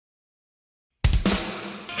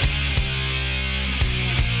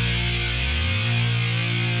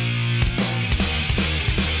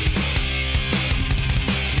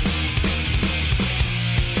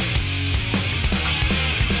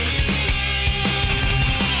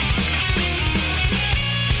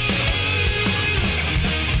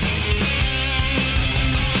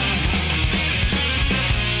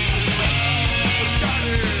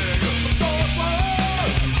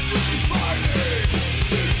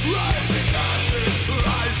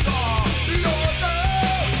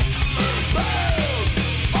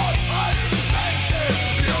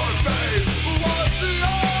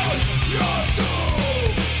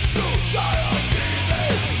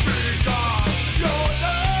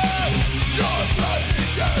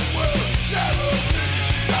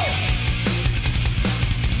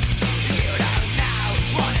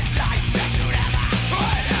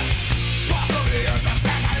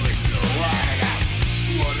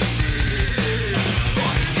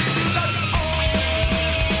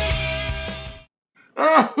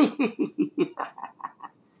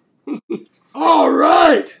All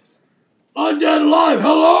right. Undead Live.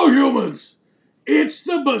 Hello, humans. It's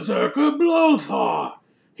the Berserker Blothar.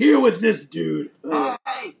 Here with this dude.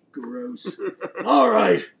 Hi. Gross. All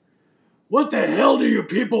right. What the hell do you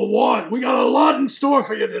people want? We got a lot in store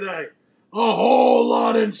for you today. A whole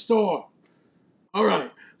lot in store. All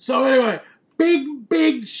right. So anyway,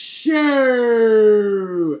 big show.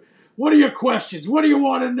 What are your questions? What do you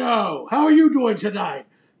want to know? How are you doing tonight?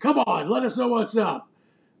 Come on, let us know what's up.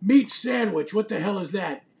 Meat sandwich. What the hell is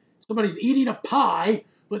that? Somebody's eating a pie,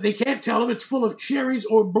 but they can't tell them it's full of cherries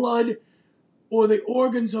or blood or the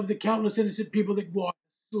organs of the countless innocent people that GWAR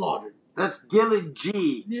slaughtered. That's Dylan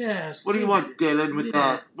G. Yes. What do you want, Dylan, with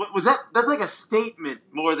that? What was that? That's like a statement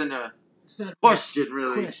more than a question,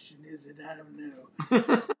 really. Question, is it? I don't know.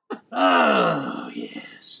 Oh,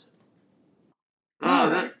 yes.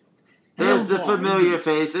 There's the familiar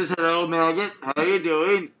faces. Hello, Maggot. How you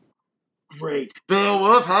doing? Great.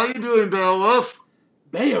 Beowulf, how you doing, Beowulf?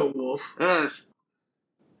 Beowulf? Yes.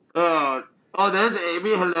 Oh, there's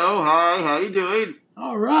Amy. Hello, hi. How you doing?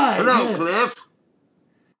 All right. Hello, yes. Cliff.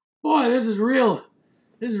 Boy, this is real.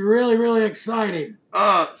 This is really exciting.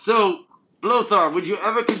 So, Blothar, would you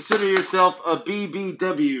ever consider yourself a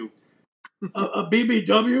BBW? A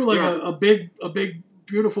BBW, like yeah. a big,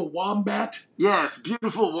 beautiful wombat? Yes,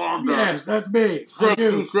 beautiful wombat. Yes, that's me.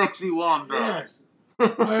 Sexy wombat. Yes,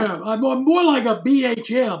 I am. I'm more like a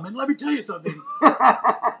BHM, and let me tell you something.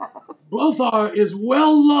 Blothar is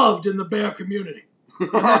well loved in the bear community,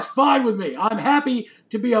 and that's fine with me. I'm happy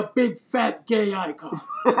to be a big, fat, gay icon.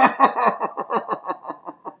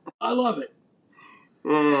 I love it.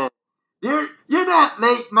 You're not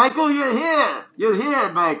late, Michael. You're here. You're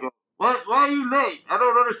here, Michael. Why are you late? I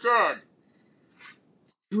don't understand.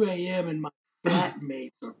 It's 2 a.m. and my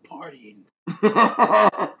flatmates are partying.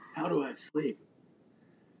 How do I sleep?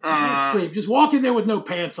 I don't sleep. Just walk in there with no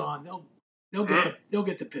pants on. They'll get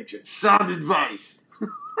the picture. Sound advice.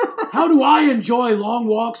 How do I enjoy long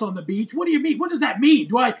walks on the beach? What do you mean? What does that mean?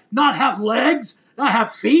 Do I not have legs? Do I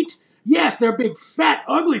have feet? Yes, they're big, fat,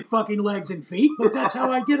 ugly fucking legs and feet, but that's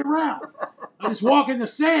how I get around. I just walk in the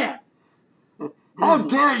sand. How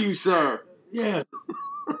dare you, sir? Yeah.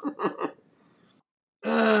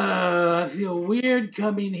 I feel weird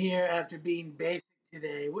coming here after being basic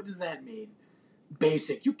today. What does that mean?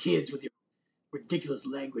 Basic. You kids with your ridiculous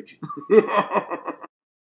language.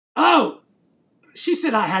 Oh! She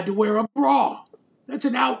said I had to wear a bra. That's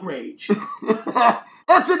an outrage.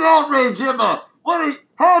 That's an outrage, Emma.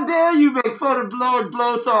 How dare you make fun of Lord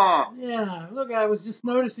Blothar? Yeah, look, I was just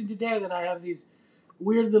noticing today that I have these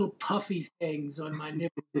weird little puffy things on my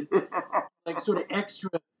nipples. Like sort of extra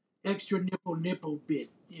nipple bit.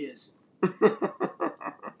 Yes.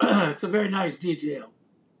 It's a very nice detail.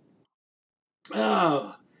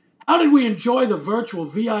 Oh, how did we enjoy the virtual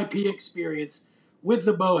VIP experience with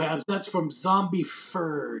the Bohabs? That's from Zombie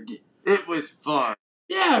Ferd. It was fun.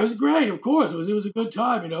 Yeah, it was great, of course. It was a good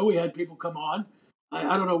time, you know. We had people come on.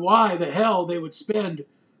 I don't know why the hell they would spend.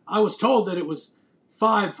 I was told that it was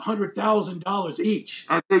 $500,000 each.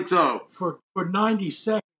 I think so. For 90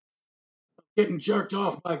 seconds getting jerked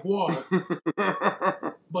off by GWAR.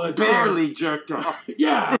 But barely jerked off.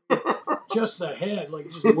 Yeah. Just the head, like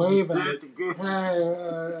just wave at it.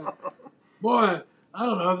 Boy, I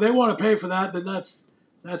don't know. If they want to pay for that, then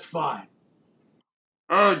that's fine.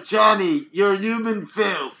 Oh, Johnny, you're human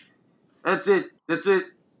filth. That's it.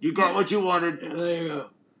 You got what you wanted. Yeah, there you go.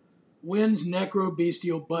 Wins Necro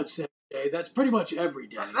Bestial Butt Sex Day. That's pretty much every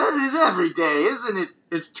day. That is every day, isn't it?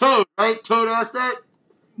 It's Toad, right? Toad asked that?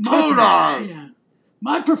 Toad Eye! Yeah.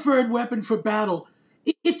 My preferred weapon for battle,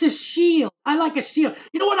 it's a shield. I like a shield.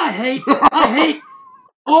 You know what I hate? I hate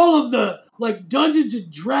all of the, like, Dungeons &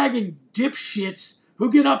 Dragons dipshits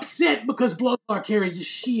who get upset because Blothar carries a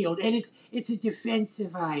shield, and it's a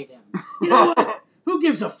defensive item. You know what? Who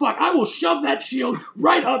gives a fuck? I will shove that shield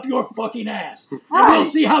right up your fucking ass. Right. And we'll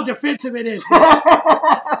see how defensive it is.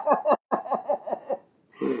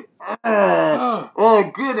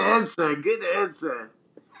 Oh, good answer. Good answer.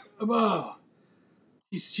 Oh,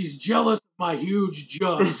 she's jealous of my huge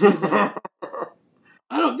jugs. These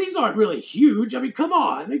aren't really huge. I mean, come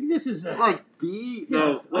on. This is like D?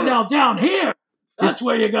 No. Now down here, that's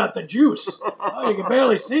where you got the juice. Oh, you can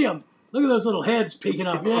barely see them. Look at those little heads peeking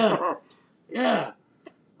up. Yeah. Yeah.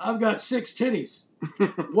 I've got 6 titties.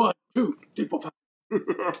 1, 2, 3, 4, 5.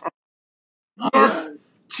 Yes,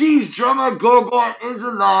 Cheese Drummer GWAR is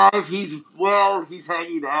alive. He's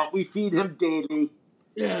hanging out. We feed him daily.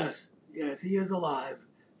 Yes, he is alive.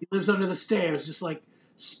 He lives under the stairs, just like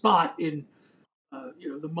Spot in,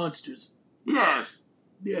 the Munsters. Yes.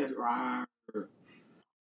 Yes.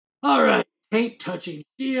 All right. Taint touching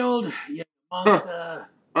shield. Yeah, monster.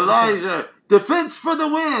 Elijah, defense for the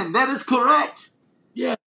win. That is correct.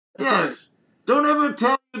 Yeah. That's Yes. right. Don't ever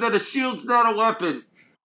tell me that a shield's not a weapon.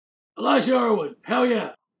 Elijah Irwin. Hell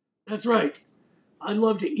yeah. That's right. I'd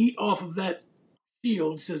love to eat off of that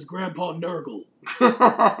shield, says Grandpa Nurgle.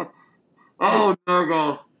 Oh,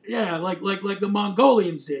 Nurgle. Yeah, like the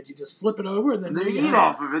Mongolians did. You just flip it over and then They there you eat have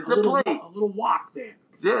off of it. It's a plate. a little wok there.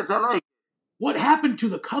 Yes, I like it. What happened to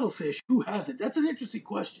the cuttlefish? Who has it? That's an interesting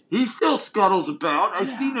question. He still scuttles about. I've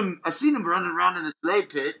seen him running around in the slave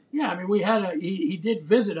pit. Yeah, I mean, we had he did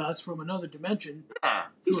visit us from another dimension. Yeah,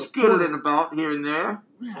 he's scuttling about here and there.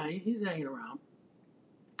 Yeah, he's hanging around.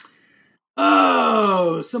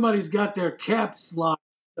 Oh, somebody's got their caps lock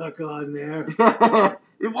stuck on there. Why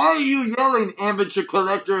are you yelling, amateur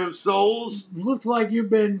collector of souls? Looks like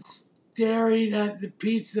you've been staring at the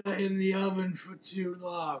pizza in the oven for too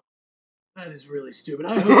long. That is really stupid.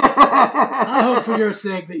 I hope for your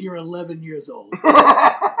sake that you're 11 years old.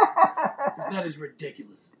 That is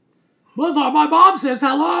ridiculous. Blothar, my mom says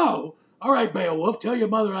hello. All right, Beowulf, tell your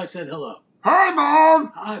mother I said hello. Hi,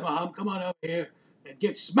 Mom. Hi, Mom. Come on up here and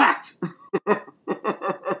get smacked.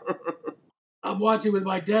 I'm watching with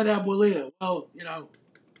my dead abuelita. Well, you know,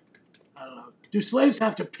 I don't know. Do slaves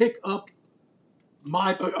have to pick up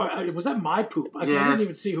my... was that my poop? I didn't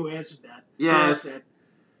even see who answered that. Yes.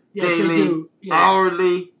 Yes, daily, they do. Yes.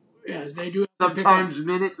 Hourly. Yes, they do. Sometimes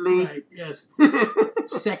minutely. Right, yes.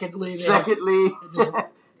 Secondly.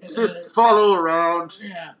 Just follow around.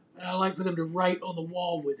 Yeah, and I like for them to write on the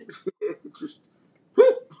wall with it.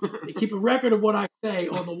 They keep a record of what I say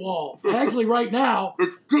on the wall. Actually, right now...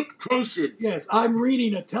 It's dictation. Yes, I'm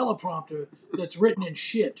reading a teleprompter that's written in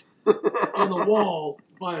shit on the wall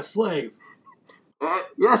by a slave.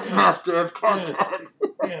 Yes, Master, I've caught that.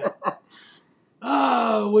 Yeah.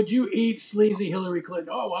 Oh, would you eat sleazy Hillary Clinton?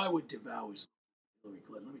 Oh, I would devour Hillary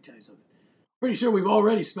Clinton. Let me tell you something. Pretty sure we've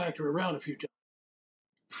already smacked her around a few times.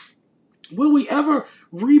 Will we ever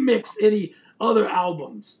remix any other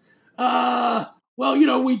albums? Well, you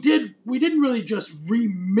know, we didn't really just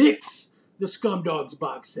remix the Scumdogs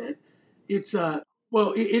box set. It's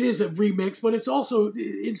it is a remix, but it's also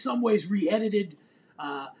in some ways re-edited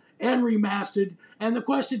and remastered. And the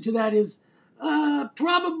question to that is,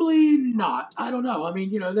 probably not. I don't know. I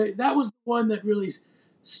mean, you know, that was the one that really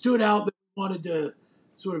stood out that we wanted to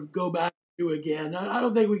sort of go back to again. I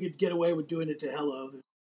don't think we could get away with doing it to Hello. There's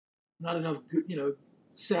not enough, you know,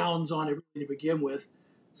 sounds on it really to begin with.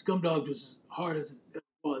 Scumdogs was as hard as it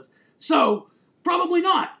was. So, probably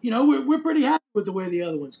not. You know, we're pretty happy with the way the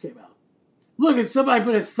other ones came out. Look at somebody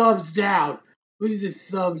put a thumbs down. What is a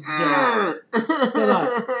thumbs down? Come on.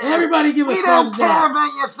 Everybody give a thumbs down. We don't care about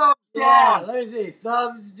your thumbs down. Yeah, let me see.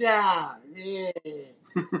 Thumbs down. Yeah.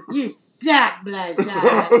 You suck,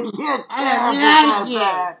 Blothar. You're terrible,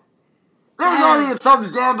 Blothar. There was already a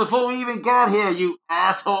thumbs down before we even got here, you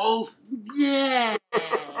assholes. Yeah.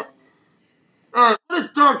 What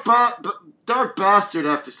does Dark Bastard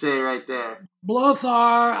have to say right there?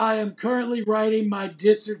 Blothar, I am currently writing my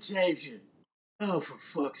dissertation. Oh, for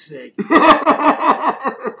fuck's sake.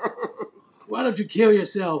 Why don't you kill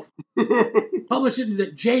yourself? Publish it in the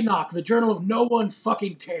JNOC, the Journal of No One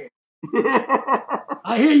Fucking Cares.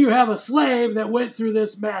 I hear you have a slave that went through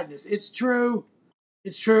this madness. It's true.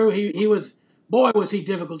 It's true. He was... Boy, was he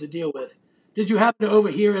difficult to deal with. Did you happen to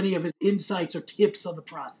overhear any of his insights or tips on the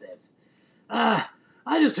process? I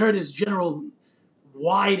just heard his general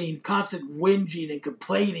whining, constant whinging and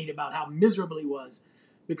complaining about how miserable he was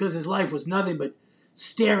because his life was nothing but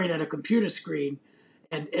staring at a computer screen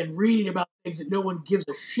and reading about things that no one gives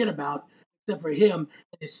a shit about except for him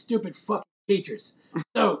and his stupid fucking teachers.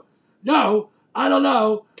 So, no, I don't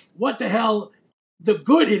know what the hell the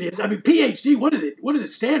good it is. I mean, PhD, what is it? What does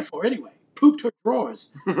it stand for anyway? Pooped her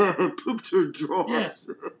drawers. Pooped her drawers. Yes.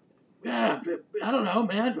 Yeah, I don't know,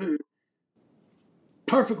 man.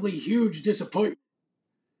 Perfectly huge disappointment.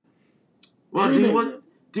 Well, do you want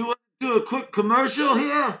to do a quick commercial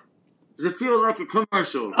here? Does it feel like a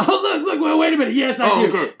commercial? Oh, look, wait a minute. Yes, I do.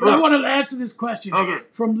 Okay. But I want to answer this question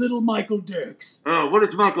from little Michael Dirks. Oh, what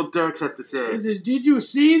does Michael Dirks have to say? It says, did you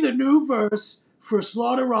see the new verse for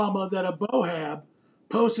Slaughterama that a Bohab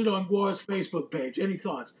posted on GWAR's Facebook page? Any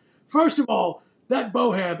thoughts? First of all, that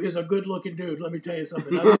Bohab is a good-looking dude. Let me tell you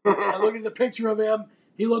something. I look at the picture of him.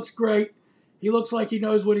 He looks great. He looks like he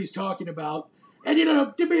knows what he's talking about. And, you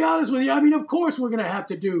know, to be honest with you, I mean, of course we're going to have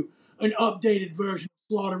to do an updated version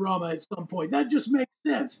of Slaughterama at some point. That just makes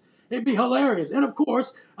sense. It'd be hilarious. And, of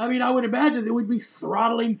course, I mean, I would imagine that we'd be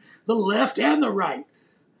throttling the left and the right.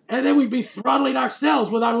 And then we'd be throttling ourselves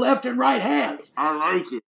with our left and right hands. I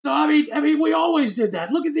like it. So I mean, we always did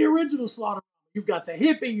that. Look at the original Slaughter. You've got the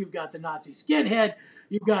hippie, you've got the Nazi skinhead,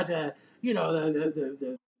 you've got the, you know,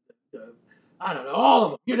 the I don't know, all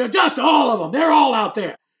of them. You know, just all of them. They're all out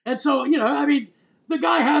there. And so, you know, I mean, the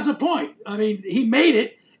guy has a point. I mean, he made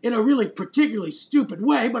it in a really particularly stupid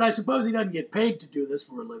way, but I suppose he doesn't get paid to do this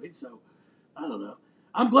for a living. So, I don't know.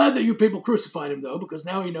 I'm glad that you people crucified him, though, because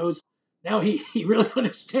now he knows. Now he really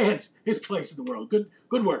understands his place in the world. Good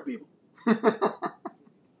work, people.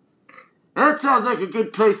 That sounds like a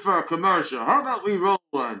good place for a commercial. How about we roll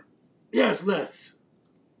one? Yes, let's.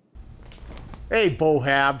 Hey,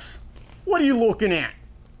 Bohabs. What are you looking at?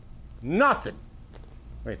 Nothing.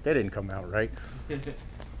 Wait, that didn't come out right.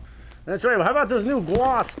 That's right. Well, how about this new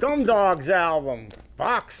GWAR Scumdogs album?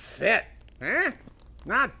 Box set. Huh?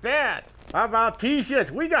 Not bad. How about t-shirts?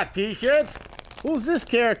 We got t-shirts. Who's this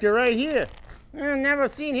character right here? Never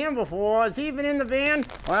seen him before. Is he even in the band?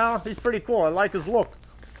 Well, he's pretty cool. I like his look.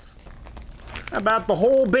 How about the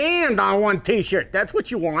whole band on one t-shirt? That's what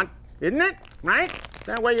you want, isn't it? Right?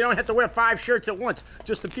 That way you don't have to wear 5 shirts at once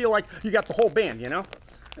just to feel like you got the whole band, you know?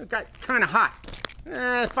 It got kind of hot.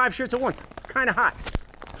 5 shirts at once. It's kind of hot.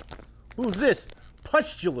 Who's this?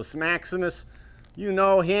 Pustulous Maximus. You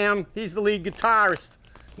know him. He's the lead guitarist.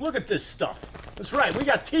 Look at this stuff. That's right. We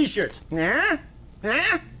got t-shirts. Huh?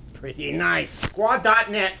 Huh? Pretty nice.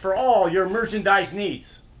 GWAR.net for all your merchandise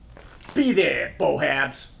needs. Be there,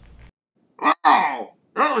 Bohabs. Wow,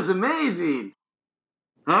 that was amazing.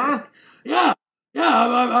 Huh? Yeah,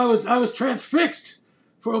 I was transfixed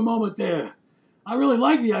for a moment there. I really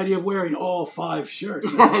like the idea of wearing all 5 shirts.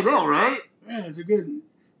 I know, right? Yeah, it's a good.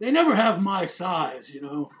 They never have my size, you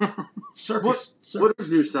know. Circus. What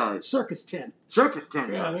is your size? Circus tent. Circus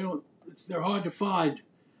tent. Yeah, they don't. They're hard to find.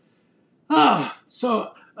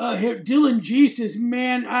 So here Dylan G says,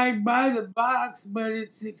 "Man, I buy the box, but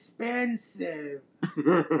it's expensive."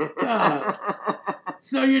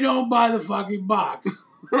 So you don't buy the fucking box.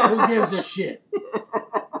 Who gives a shit?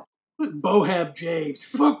 Bohab James.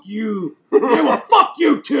 Fuck you. Yeah, well, fuck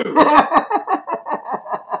you too.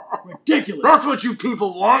 Ridiculous. That's what you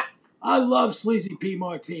people want. I love Sleazy P.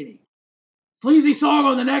 Martini. Sleazy song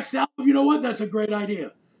on the next album. You know what? That's a great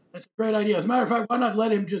idea. That's a great idea. As a matter of fact, why not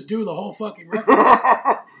let him just do the whole fucking record?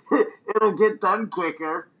 It'll get done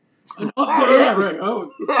quicker. Yeah, right.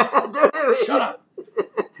 Oh, shut up.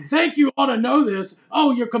 Think you ought to know this.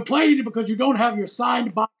 Oh, you're complaining because you don't have your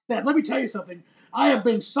signed box set. Let me tell you something. I have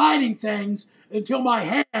been signing things until my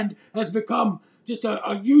hand has become just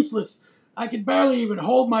a useless. I can barely even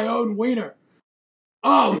hold my own wiener.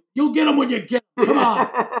 Oh, you'll get them when you get them. Come on.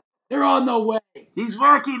 They're on the way. He's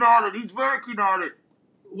working on it. He's working on it.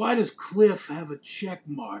 Why does Cliff have a check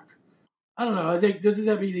mark? I don't know. I think, doesn't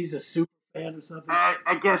that mean he's a super fan or something?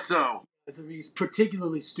 I guess so. He's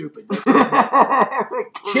particularly stupid.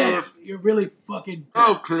 Cliff. You're really fucking.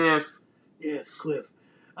 Oh, Cliff. Yes, Cliff.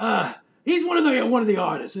 He's one of the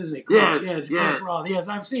artists, isn't he? Cliff? Yes. Cliff Roth. Yes,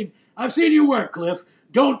 I've seen your work, Cliff.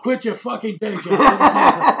 Don't quit your fucking day job.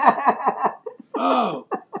 Oh,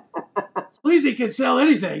 Sleazy can sell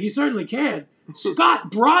anything. He certainly can. Scott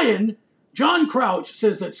Bryan, John Crouch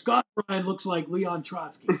says that Scott Bryan looks like Leon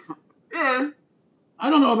Trotsky. Yeah. I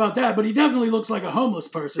don't know about that, but he definitely looks like a homeless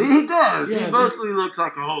person. He does. Yes, he mostly looks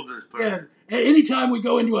like a homeless person. Yeah. Anytime we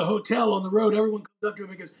go into a hotel on the road, everyone comes up to him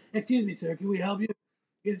and goes, "Excuse me, sir, can we help you?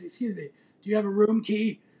 Excuse me, do you have a room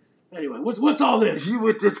key?" Anyway, what's all this? You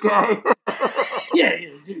with this guy? Yeah.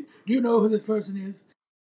 Do you know who this person is?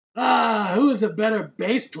 Who is a better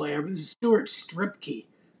bass player? This is Stuart Stripke.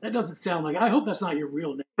 That doesn't sound like. I hope that's not your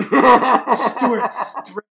real name. Stuart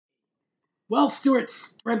Stripke. Well, Stuart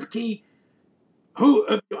Stripke,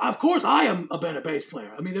 who, of course, I am a better bass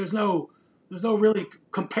player. I mean, there's no really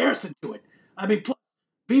comparison to it. I mean, plus,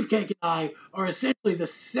 Beefcake and I are essentially the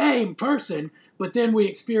same person, but then we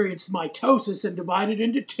experienced mitosis and divided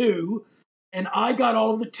into 2, and I got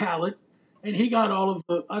all of the talent, and he got all of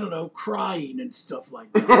the, I don't know, crying and stuff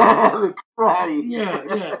like that. The crying.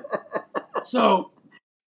 Yeah. So,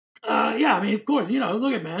 yeah, I mean, of course,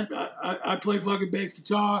 look at, man, I play fucking bass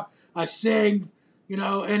guitar, I sing,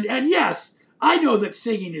 and yes, I know that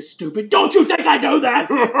singing is stupid. Don't you think I know that?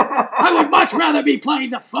 I would much rather be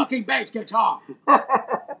playing the fucking bass guitar.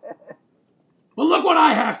 Well, look what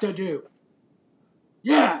I have to do.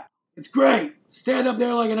 Yeah, it's great. Stand up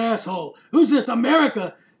there like an asshole. Who's this?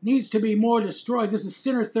 America needs to be more destroyed. This is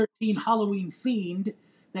Sinner 13 Halloween Fiend.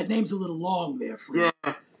 That name's a little long there, friend.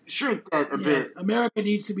 Yeah, shrink that a bit. America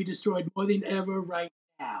needs to be destroyed more than ever right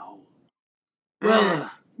now. Well,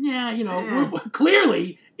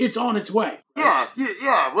 clearly it's on its way. Yeah.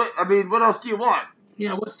 What else do you want?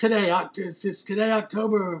 Yeah, what's today? Is today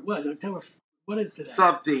October, what? October What is today?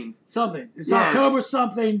 Something. Something. It's Yes. October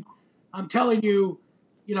something. I'm telling you,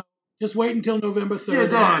 just wait until November 3rd. You're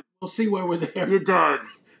done. We'll see where we're there. You're done.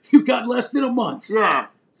 You've got less than a month. Yeah.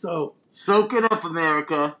 So. Soak it up,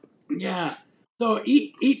 America. Yeah. So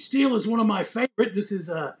Eat Steel is one of my favorite. This is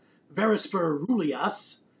Verisper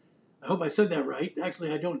Rulias. I hope I said that right.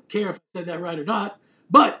 Actually, I don't care if I said that right or not.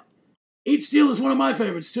 But Eat Steel is one of my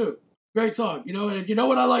favorites, too. Great song. And you know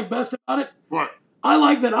what I like best about it? What? I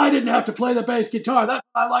like that I didn't have to play the bass guitar. That's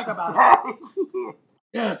what I like about it.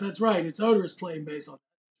 Yes, that's right. It's Odorous playing bass on it.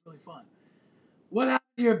 It's really fun. What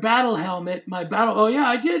happened to your battle helmet? My battle... Oh, yeah,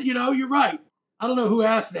 I did. You're right. I don't know who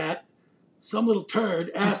asked that. Some little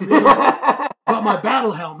turd asked me about my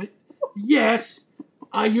battle helmet. Yes,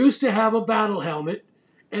 I used to have a battle helmet,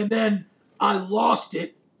 and then I lost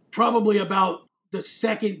it probably about the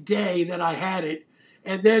second day that I had it.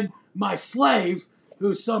 And then my slave,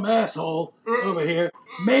 who's some asshole over here,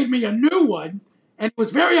 made me a new one, and was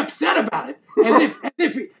very upset about it,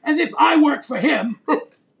 as if I worked for him.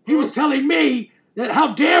 He was telling me that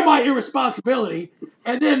how dare my irresponsibility,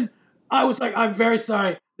 and then I was like, I'm very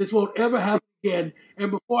sorry, this won't ever happen again. And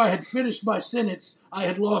before I had finished my sentence, I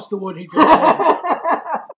had lost the one he just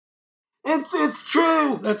had. It's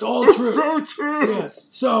true. That's all it's true. It's so true. Yes.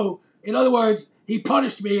 So, in other words, he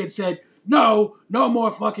punished me and said, no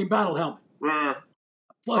more fucking battle helmet.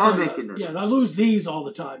 Plus, I lose these all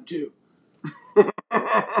the time, too.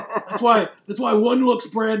 That's why one looks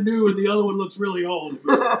brand new and the other one looks really old. If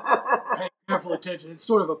you pay careful attention. It's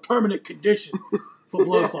sort of a permanent condition for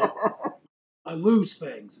Blothar. I lose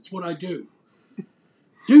things. It's what I do.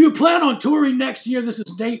 Do you plan on touring next year? This is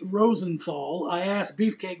Nate Rosenthal. I asked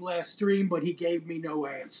Beefcake last stream, but he gave me no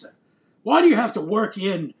answer. Why do you have to work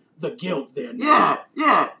in the guilt then? Yeah.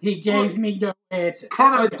 He gave me no answer.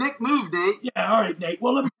 Kind of a dick move, Nate. Yeah, all right, Nate.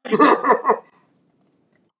 Well, let me tell you something.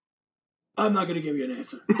 I'm not going to give you an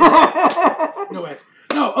answer. No answer.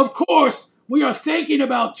 No, of course, we are thinking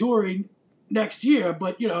about touring next year,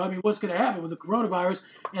 but, what's going to happen with the coronavirus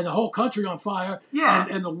and the whole country on fire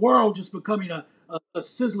and the world just becoming a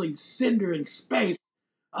sizzling cinder in space?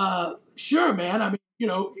 Sure, man.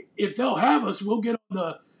 If they'll have us, we'll get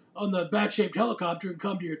on the bat-shaped helicopter and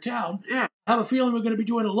come to your town. Yeah. I have a feeling we're going to be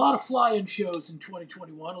doing a lot of fly-in shows in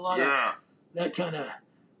 2021, a lot of that kind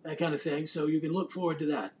of thing, so you can look forward to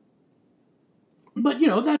that. But,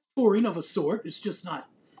 that's touring of a sort. It's just not,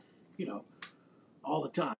 all the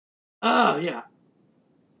time. Yeah.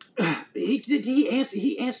 He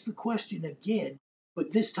asked the question again,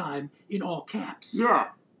 but this time in all caps. Yeah.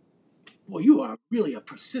 Boy, you are really a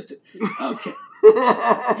persistent. Okay.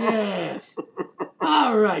 Yes.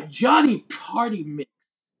 All right. Johnny Party Mix.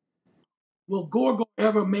 Will Gorgo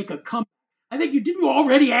ever make a comeback? I think didn't you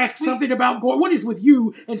already ask something about Gorgo? What is with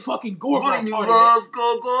you and fucking Gorgo? What, you love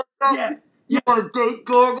Gorgo? Yeah. You want to date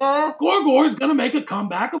Gorgo? Gorgo is going to make a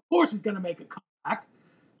comeback. Of course he's going to make a comeback.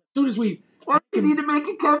 As soon as we... Why do you need to make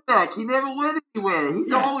a comeback? He never went anywhere.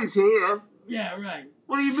 He's always here. Yeah, right.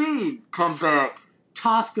 What do you mean, comeback?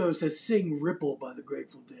 Tosco says Sing Ripple by the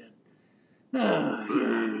Grateful Dead. Yeah.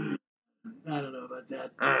 I don't know about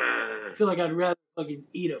that. I feel like I'd rather fucking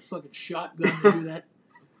eat a fucking shotgun than do that.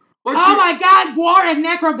 My God, GWAR and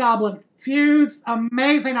Necrogoblin. Feuds,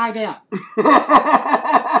 amazing idea.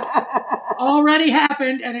 Already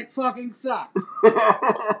happened and it fucking sucked.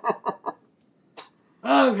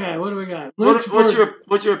 Okay, what do we got?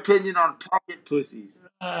 What's your opinion on pocket pussies?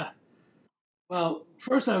 Well,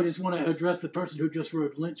 first I just want to address the person who just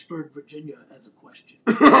wrote Lynchburg, Virginia as a question.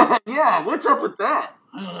 Yeah, what's up with that?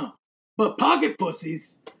 I don't know. But pocket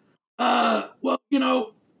pussies, I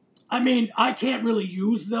can't really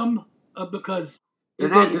use them because they're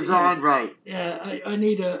not designed right. Yeah, I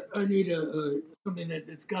need something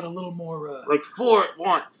that's got a little more like four at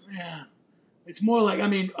once. Yeah, it's more like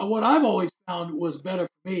what I've always found was better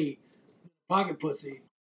for me, pocket pussy,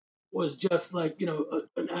 was just like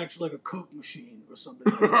an actual like a Coke machine or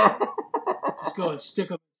something. Like that. Just go and stick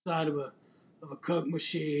them inside of a Coke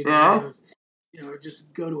machine. Yeah. Or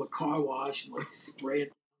just go to a car wash and like spray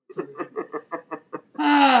it.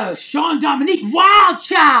 Oh, Sean Dominique, wild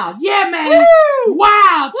child. Yeah, man. Woo!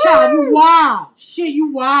 Wild child. You wild. Shit,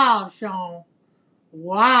 you wild, Sean.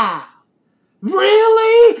 Wow.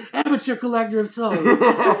 Really? Amateur collector of souls.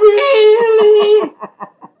 Really?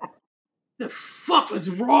 The fuck is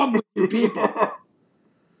wrong with you people?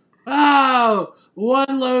 Oh,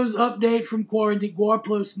 one Lowe's update from quarantine. GWAR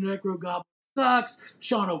plus Necro Goblin sucks.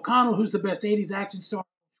 Sean O'Connell, who's the best 80s action star,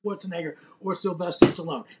 Schwarzenegger or Sylvester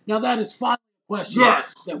Stallone? Now that is finally a question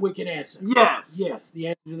that we can answer. Yes. Yes, the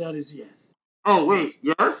answer to that is yes. Oh, wait,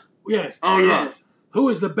 yes? Yes. Oh, yes. Who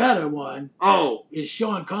is the better one? Oh. Is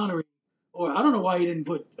Sean Connery Or I don't know why he didn't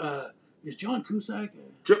put. Is John Cusack?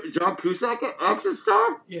 John Cusack, an action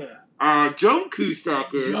star? Yeah. Joan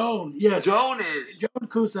Cusack is. Joan, yes. Joan is. Joan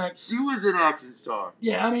Cusack. She was an action star.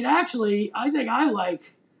 Yeah, I mean, actually, I think I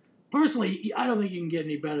like. Personally, I don't think you can get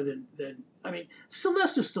any better than. I mean,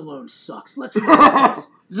 Sylvester Stallone sucks. Let's be honest.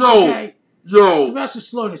 Yo. Okay? Yo. Sylvester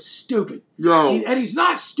Stallone is stupid. Yo. And he's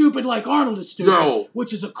not stupid like Arnold is stupid. Yo.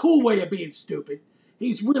 Which is a cool way of being stupid.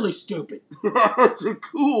 He's really stupid. That's a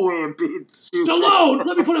cool way of being stupid. Stallone,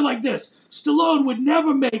 let me put it like this. Stallone would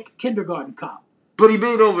never make Kindergarten Cop. But he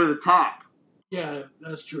made Over the Top. Yeah,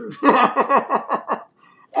 that's true.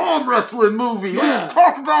 Arm wrestling movie. Yeah. Let's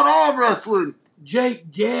talk about arm wrestling.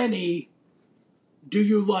 Jake Ganny, do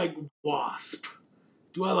you like Wasp?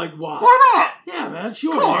 Do I like Wasp? Why not? Yeah, man,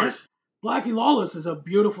 sure. Of course. Blackie Lawless is a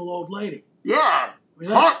beautiful old lady. Yeah. I mean,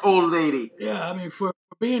 Hot old lady. Yeah, I mean, for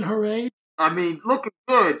being her age. I mean, looking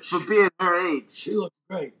good for being her age. She looks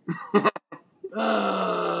great.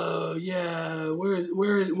 Yeah.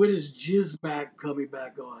 When is Jizmac coming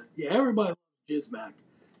back on? Yeah, everybody loves Jizmac.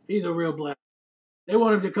 He's a real black. They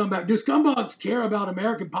want him to come back. Do scumbags care about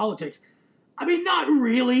American politics? I mean, not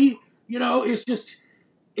really. You know, it's just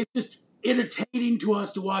entertaining to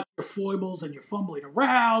us to watch your foibles and your fumbling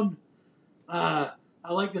around. I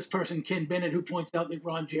like this person, Ken Bennett, who points out that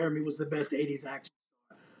Ron Jeremy was the best 80s action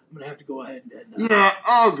star. I'm going to have to go ahead and yeah,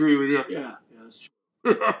 I'll agree with you. Yeah, that's true.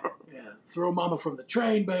 Yeah, Throw Mama from the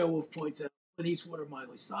Train, Beowulf points out Clint Eastwood or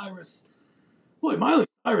Miley Cyrus. Boy, Miley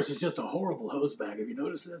Cyrus is just a horrible hosebag. Have you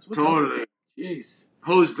noticed this? What's totally. Jeez.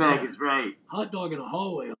 Hosebag is right. Hot dog in a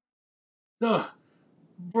hallway. So,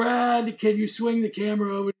 Brad, can you swing the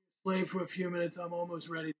camera over to your slave for a few minutes? I'm almost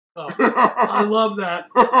ready to go. I love that.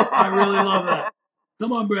 I really love that.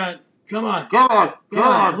 Come on, Brad. Come on. Come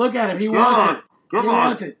on. Look at him. He wants it. Come on.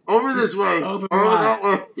 Wants it. Over this way. Over that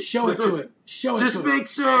way. Show it to him. Show it to him. Just make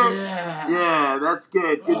sure. Yeah. Yeah, that's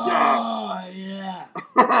good. Good job. Oh, yeah.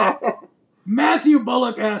 Matthew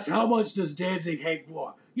Bullock asks, how much does Danzig hate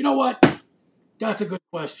GWAR? You know what? That's a good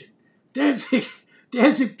question. Danzig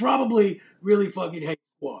probably really fucking hates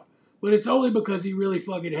GWAR. But it's only because he really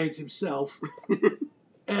fucking hates himself.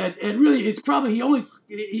 and really, it's probably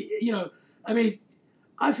you know, I mean,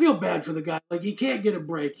 I feel bad for the guy. Like, he can't get a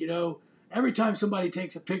break, you know? Every time somebody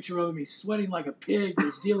takes a picture of him, he's sweating like a pig.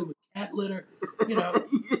 He's dealing with cat litter. You know,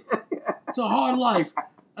 it's a hard life.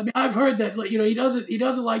 I mean, I've heard that, you know, he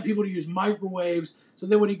doesn't like people to use microwaves. So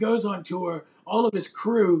then when he goes on tour, all of his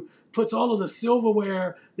crew puts all of the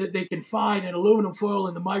silverware that they can find in aluminum foil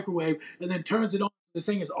in the microwave and then turns it on. The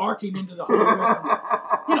thing is arcing into the whole rest.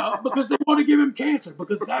 You know, because they want to give him cancer.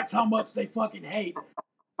 Because that's how much they fucking hate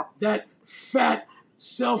that fat,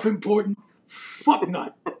 self-important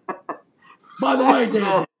fucknut. By the way,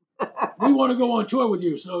 Dan, we want to go on tour with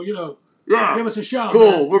you, so, you know, give us a shout.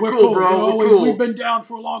 Cool, man. we're cool, bro. We're cool. We've been down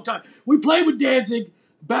for a long time. We played with Danzig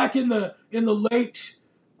back in the late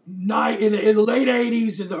in the late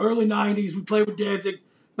 80s and the early 90s. We played with Danzig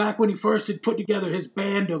back when he first had put together his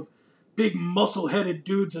band of big muscle-headed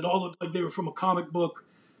dudes that all looked like they were from a comic book.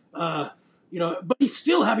 You know, but he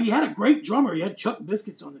had a great drummer. He had Chuck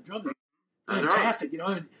Biscuits on the drums. Fantastic, right. You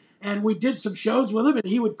know, and we did some shows with him, and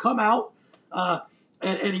he would come out.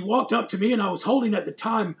 And he walked up to me, and I was holding at the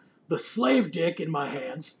time the slave dick in my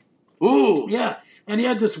hands. Ooh. Yeah. And he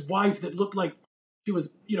had this wife that looked like she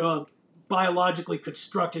was, you know, biologically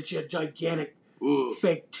constructed. She had gigantic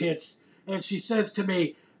fake tits. And she says to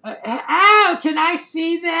me, "Ow, can I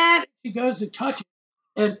see that?" She goes to touch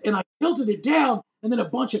it. And I tilted it down, and then a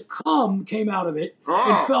bunch of cum came out of it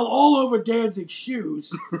and fell all over Danzig's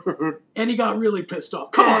shoes. And he got really pissed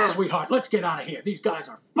off. "Come on, sweetheart, let's get out of here. These guys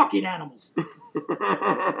are fucking animals."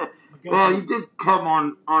 Well, he did come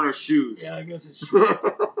on her shoes. Yeah, I guess it's true.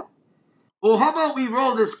 Well, how about we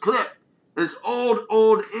roll this clip? This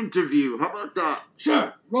old interview. How about that?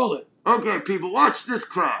 Sure, roll it. Okay, people, watch this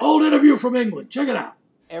crap. Old interview from England. Check it out.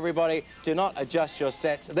 Everybody, do not adjust your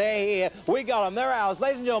sets. They're here. We got them. They're ours.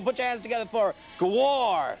 Ladies and gentlemen, put your hands together for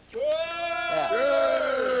GWAR. Yeah.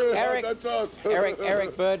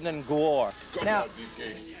 Eric Burden and GWAR.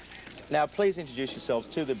 Now, please introduce yourselves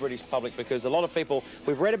to the British public, because a lot of people,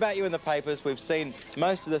 we've read about you in the papers, we've seen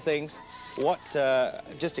most of the things.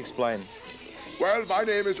 Just explain. Well, my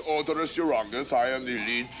name is Odorous Eurongus. I am the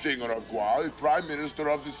lead singer of GWAR, the Prime Minister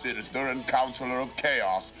of the Sinister and Counselor of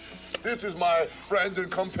Chaos. This is my friend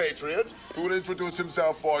and compatriot, who will introduce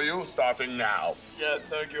himself for you, starting now. Yes,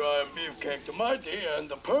 thank you. I am Beefcake the Mighty, and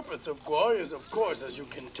the purpose of GWAR is, of course, as you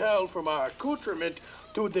can tell from our accoutrement,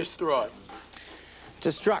 to destroy.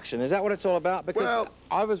 Destruction, is that what it's all about? Because Well,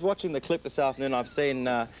 I was watching the clip this afternoon, I've seen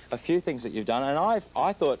a few things that you've done, and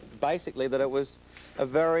I thought basically that it was a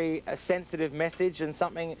very sensitive message and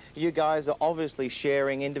something you guys are obviously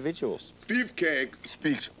sharing individuals. Beefcake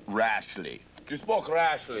speaks rashly. You spoke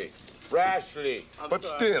rashly. Rashly. But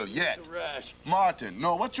sorry. still, yet. Rash. Martin.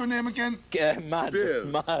 No, what's your name again? Mud. Bill.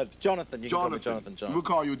 Mud. Jonathan. You can call me Jonathan. We'll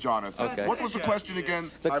call you Jonathan. Okay. What was the question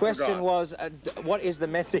again? The I question forgot. was, what is the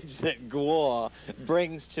message that GWAR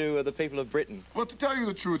brings to the people of Britain? Well, to tell you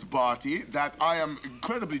the truth, Barty, that I am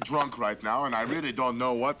incredibly drunk right now, and I really don't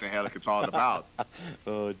know what the hell it's all about.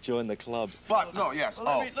 Oh, join the club. But, no, yes,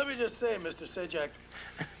 Well, let me just say, Mr. Sajak,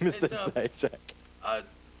 Mr. It, Sajak.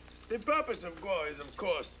 the purpose of GWAR is, of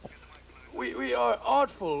course, we are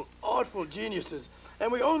artful geniuses,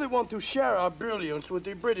 and we only want to share our brilliance with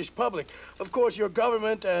the British public. Of course, your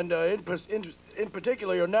government and in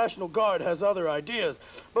particular your National Guard has other ideas,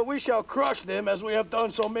 but we shall crush them as we have done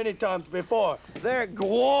so many times before. They're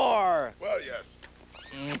GWAR! Well, yes.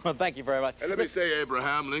 Well, thank you very much. And let me say,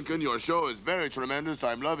 Abraham Lincoln, your show is very tremendous.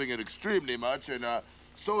 I'm loving it extremely much, and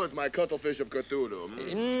so is my cuttlefish of Cthulhu.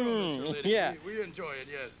 Yeah. We enjoy it,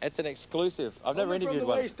 yes. It's an exclusive. I've never Only interviewed from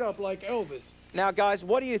the one. waist up like Elvis. Now, guys,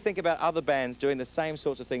 what do you think about other bands doing the same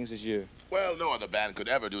sorts of things as you? Well, no other band could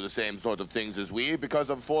ever do the same sort of things as we, because,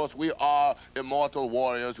 of course, we are immortal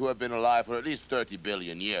warriors who have been alive for at least 30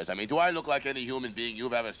 billion years. I mean, do I look like any human being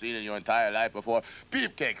you've ever seen in your entire life before?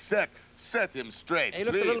 Beefcake, set him straight, He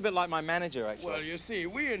looks a please. little bit like my manager, actually. Well, you see,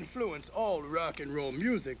 we influence all rock and roll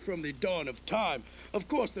music from the dawn of time. Of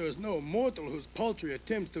course, there is no mortal whose paltry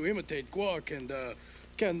attempts to imitate GWAR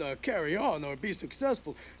can carry on or be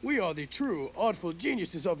successful. We are the true artful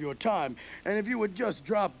geniuses of your time, and if you would just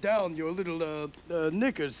drop down your little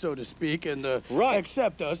knickers, so to speak, and Right.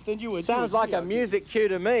 accept us, then you would. Sounds like a music cue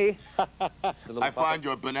to me. I find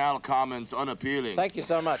your banal comments unappealing. Thank you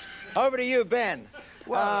so much. Over to you, Ben.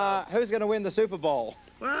 Who's going to win the Super Bowl?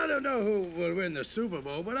 Well, I don't know who will win the Super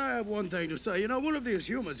Bowl, but I have one thing to say. You know, one of these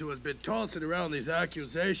humans who has been tossing around these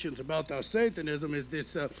accusations about our Satanism is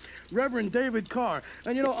this Reverend David Carr.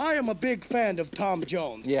 And, you know, I am a big fan of Tom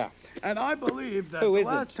Jones. Yeah. And I believe that Who the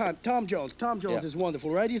isn't? last time... Tom Jones Yeah. is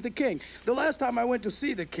wonderful, right? He's the king. The last time I went to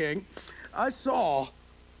see the king, I saw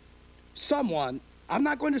someone... I'm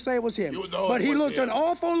not going to say it was him, You know but it he was looked him. an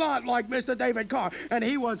awful lot like Mr. David Carr, and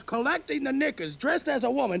he was collecting the knickers, dressed as a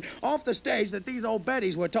woman, off the stage that these old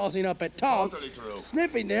Bettys were tossing up at Tom, Totally true.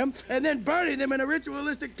 sniffing them, and then burning them in a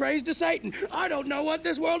ritualistic praise to Satan. I don't know what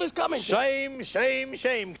this world is coming to. Shame, shame,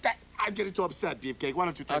 shame. I'm getting too upset, Beefcake. Why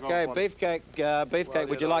don't you take Okay, off? Beefcake,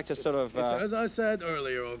 would you like to sort of... It's as I said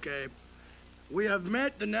earlier, okay? We have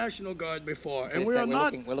met the National Guard before, and we Beefcake, are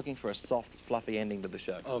not... We're looking for a soft, fluffy ending to the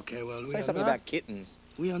show. Okay, well, Say something about kittens.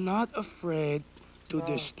 We are not afraid to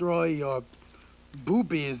destroy your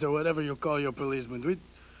boobies or whatever you call your policemen.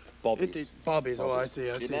 Bobbies. Bobbies, oh, I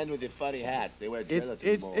see, I The see. men with the funny hats, they wear gelatin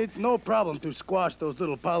It's balls. it's no problem to squash those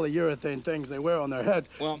little polyurethane things they wear on their heads.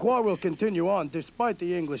 Well- GWAR will continue on despite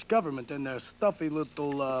the English government and their stuffy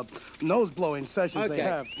little nose-blowing sessions they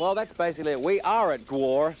have. Well, that's basically it. We are at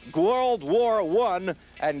GWAR, World War I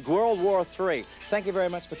and World War III. Thank you very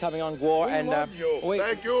much for coming on, GWAR. We and love you.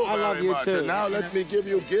 Thank you I love very you much. too. And now let me give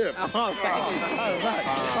you a gift. Oh, thank you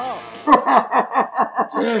so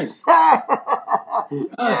much. Yes.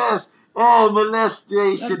 Yes. Oh,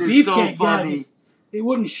 molestation That is so beefcake guy, funny. he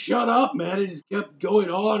wouldn't shut up, man. He just kept going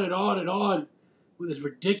on and on and on with his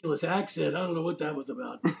ridiculous accent. I don't know what that was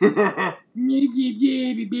about.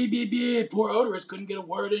 Poor Odorous couldn't get a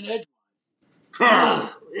word in edgewise.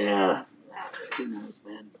 Yeah. Who knows,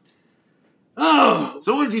 man. Oh,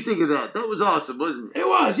 So what did you think of that? That was awesome, wasn't it? it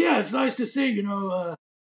was. Yeah, it's nice to see. You know,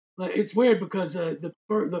 like, it's weird because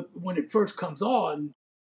when it first comes on,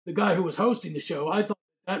 the guy who was hosting the show, I thought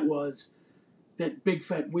that was that big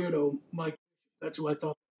fat weirdo Mike. That's who I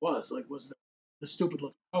thought it was. Like, was the stupid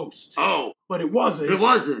looking host. Oh. But it wasn't. It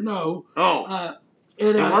wasn't? No. Oh.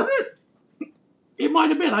 It Was it? It might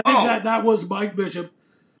have been. I think Oh. that was Mike Bishop.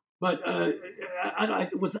 But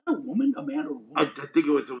was that a woman, a man, or a woman? I think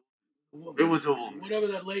it was a woman. It was a woman. Whatever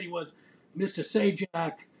that lady was, Mr.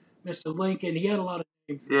 Sajak, Mr. Lincoln. He had a lot of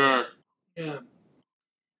names. Yes. Yeah.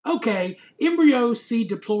 Okay. Embryo C.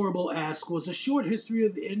 Deplorable asks, was a short history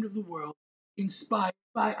of the end of the world inspired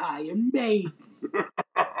by Iron Maiden?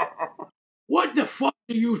 What the fuck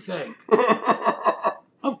do you think?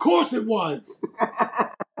 Of course it was.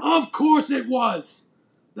 Of course it was.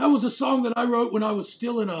 That was a song that I wrote when I was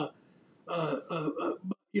still in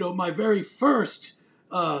my very first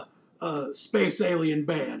space alien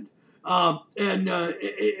band. And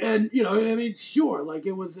you know, I mean, sure, like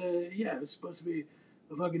it was it was supposed to be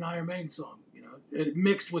a fucking Iron Maiden song, you know. it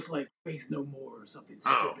mixed with like Faith No More or something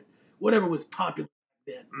stupid. Whatever was popular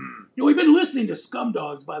then. You know, we've been listening to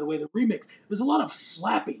Scumdogs, by the way, the remix. There's a lot of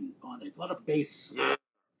slapping on it, a lot of bass. Yeah,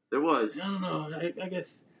 there was. I don't know. I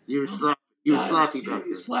guess You were slapping back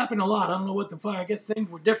You're slapping a lot. I don't know what the fuck. I guess things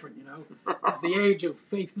were different, you know. It was the age of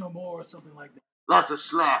Faith No More or something like that. Lots of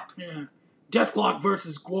slap. Yeah. Deathclock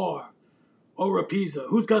versus GWAR. Orapiza.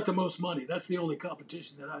 Who's got the most money? That's the only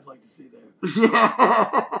competition that I'd like to see there.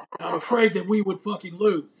 Yeah. I'm afraid that we would fucking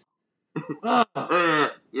lose. Yeah.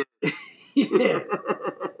 Yeah.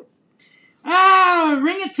 Ah,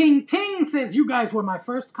 Ring-a-ting-ting says, you guys were my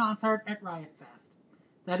first concert at Riot Fest.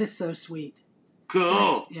 That is so sweet.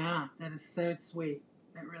 Cool. Yeah, that is so sweet.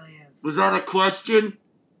 That really is. Was that a question?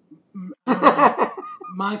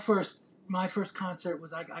 My first concert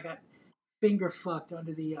was I got finger fucked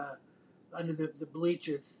under the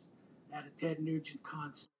bleachers at a Ted Nugent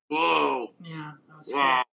concert. Whoa. Yeah, that was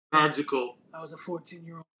wow. fun. Magical. I was a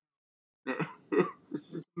 14-year-old.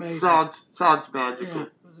 Sounds magical. Yeah,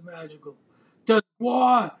 it was magical. Does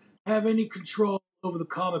GWAR have any control over the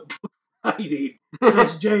comic book writing?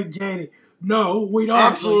 That's JD. No, we don't.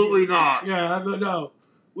 Absolutely not. Yeah, no.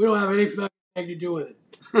 We don't have anything to do with it.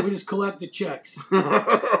 We just collect the checks.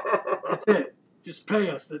 That's it. Just pay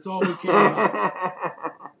us. That's all we care about.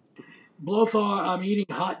 Blothar, I'm eating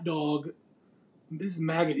hot dog. This is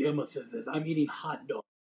Maggot Emma says this. I'm eating hot dog.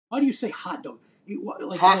 Why do you say hot dog?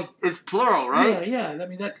 It's plural, right? Yeah. I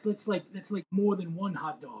mean, that's like more than one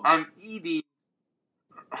hot dog. I'm eating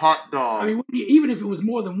hot dog. I mean, even if it was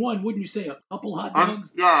more than one, wouldn't you say a couple hot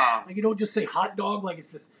dogs? Yeah. Like you don't just say hot dog like it's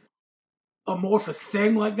this amorphous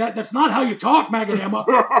thing like that. That's not how you talk, Maggot Emma.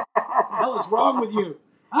 What the hell is wrong with you?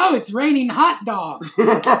 Oh, it's raining hot dogs.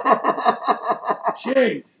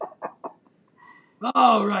 Jeez.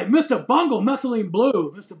 All right, Mr. Bungle, Methylene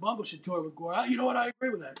Blue. Mr. Bungle should tour with GWAR. You know what? I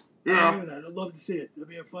agree with that. Yeah. I agree with that. I'd love to see it. That'd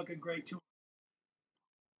be a fucking great tour.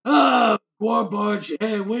 GWAR Barge.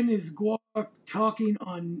 Hey, when is GWAR taking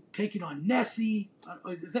on Nessie?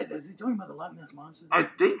 Is he talking about the Loch Ness Monster? I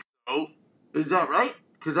think so. Is that right?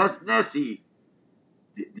 Because that's Nessie.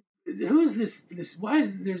 Who is this? Why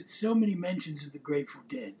is there so many mentions of the Grateful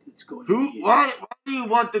Dead that's going on here? Why do you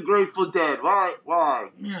want the Grateful Dead? Why?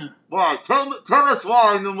 Yeah. Why? Tell us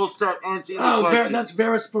why, and then we'll start answering the question. That's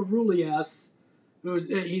Varys Barulias.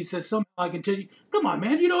 He says, somehow I can tell you. Come on,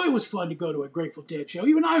 man. You know it was fun to go to a Grateful Dead show.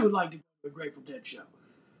 Even I would like to go to a Grateful Dead show.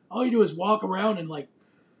 All you do is walk around and, like,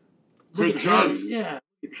 take drugs. Get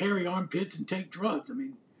hairy armpits and take drugs. I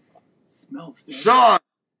mean, smell things. Sean!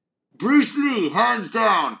 Bruce Lee, hands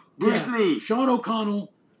down. Bruce Lee. Sean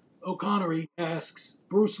O'Connery asks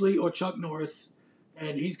Bruce Lee or Chuck Norris,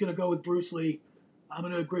 and he's going to go with Bruce Lee. I'm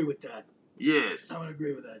going to agree with that. Yes. I'm going to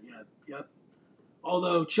agree with that, yep.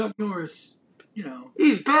 Although Chuck Norris, you know.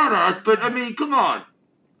 He's badass, but I mean, come on.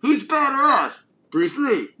 Who's badass? Bruce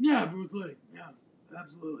Lee. Yeah, Bruce Lee. Yeah,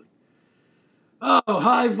 absolutely. Oh,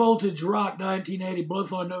 High Voltage Rock 1980.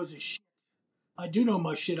 Blothar knows his shit. I do know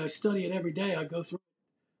my shit. I study it every day. I go through it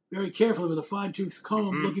very carefully with a fine-tooth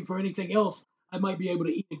comb, looking for anything else I might be able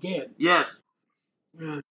to eat again. Yes.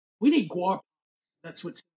 Yeah. We need GWAR. That's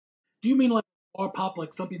what. Do you mean like GWAR pop,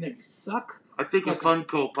 like something that you suck? I think like a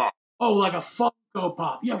Funko Pop. Oh, like a Funko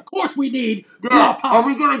Pop. Yeah, of course we need Dad, GWAR pops. are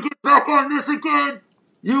we going to get back on this again?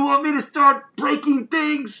 You want me to start breaking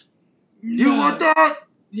things? You want that?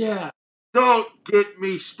 Yeah. Don't get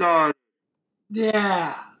me started.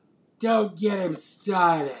 Yeah. Don't get him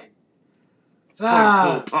started.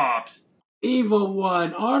 Funko Pops. Evil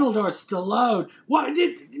One. Arnold or Stallone. What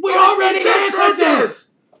did we already answered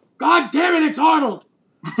this? God damn it, it's Arnold.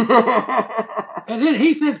 And then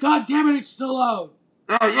he says, God damn it, it's Stallone.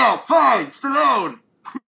 Oh, yeah, fine, Stallone.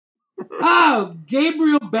 Oh,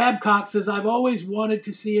 Gabriel Babcock says, I've always wanted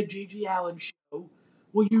to see a G.G. Allen show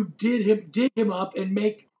where you dig him up and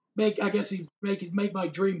make my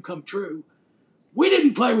dream come true. We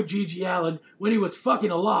didn't play with G.G. Allen when he was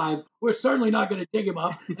fucking alive. We're certainly not going to dig him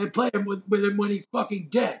up and play him with him when he's fucking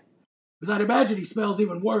dead. Because I'd imagine he smells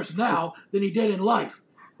even worse now than he did in life.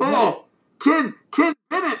 Oh, Ken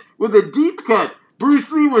Bennett with a deep cut.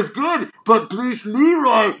 Bruce Lee was good, but Bruce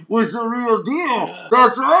Leroy was the real deal. Yeah.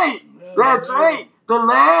 That's right. That's right. The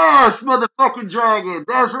last motherfucking dragon.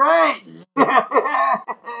 That's right.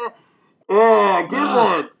 Oh, good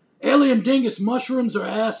one. Alien Dingus, mushrooms or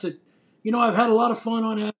acid? You know, I've had a lot of fun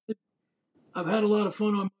on acid. I've had a lot of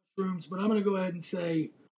fun on mushrooms, but I'm going to go ahead and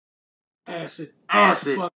say acid.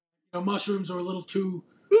 Acid. You know, mushrooms are a little too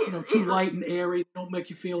light and airy. They don't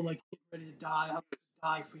make you feel like you're ready to die. I'm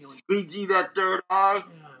die feeling. Squeegee that third eye.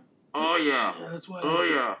 Yeah. Oh yeah. That's why. Oh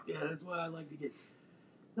yeah. Yeah, that's why I like to get.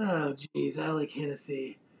 Oh jeez, I like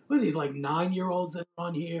Hennessy. what are these, like 9-year-olds that are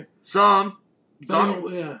on here? Some.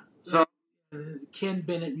 Yeah. Some. Ken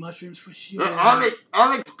Bennett, mushrooms for sure. Alex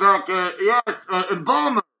back, yes, in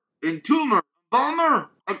Balmer, in Tumor. Balmer?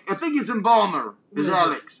 I think it's in Balmer, is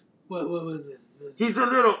Alex. What was this? He's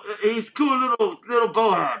cool little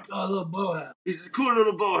bohab. Oh, a little bohab. He's a cool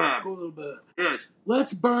little bohab. Cool little bohab. Yes.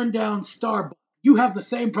 Let's burn down Starbucks. You have the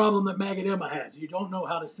same problem that Maggot Emma has. You don't know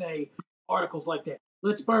how to say articles like that.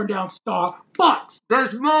 Let's burn down Starbucks.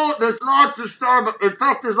 There's lots of Starbucks. In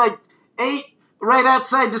fact, there's like 8 right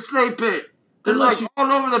outside the slave pit. They're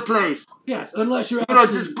all over the place. Yes, unless you're actually...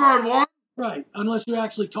 just burn one? Right, unless you're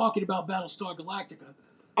actually talking about Battlestar Galactica.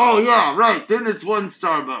 Oh, yeah, right. Then it's one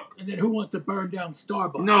Starbucks. And then who wants to burn down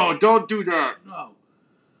Starbucks? No, don't do that. No.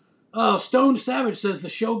 Oh, Stone Savage says the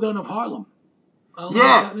Shogun of Harlem. I don't know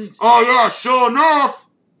what that means. Oh, yeah, sure enough.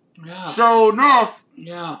 Yeah. Sure enough.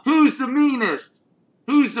 Yeah. Who's the meanest?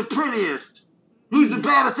 Who's the prettiest? Who's the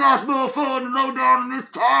baddest ass motherfucker to know down in this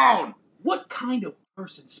town? What kind of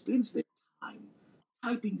person spends their time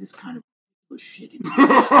typing this kind of shit in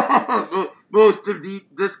Most of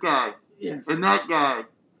this guy. Yes. And that guy.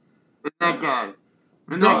 And that guy.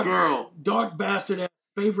 And that girl. Dark Bastard has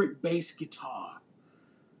favorite bass guitar.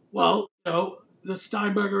 Well, the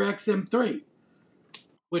Steinberger XM3,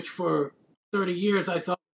 which for 30 years I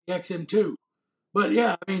thought was the XM2. But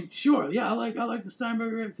yeah, I mean, sure, yeah, I like the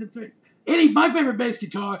Steinberger XM3. My favorite bass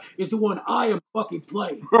guitar is the one I am fucking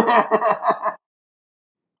playing.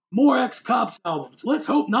 More Ex-Cops albums. Let's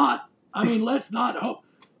hope not. I mean, let's not hope.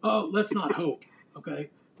 Oh, let's not hope. Okay.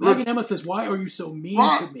 Maggot Emma says, "Why are you so mean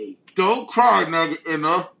to me?" Don't cry, Maggot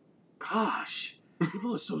Emma. Gosh,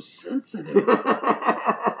 people are so sensitive.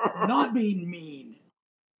 Not being mean.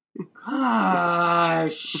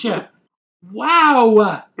 Gosh.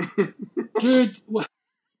 Wow. Dude.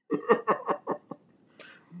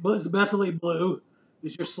 Bethany Blue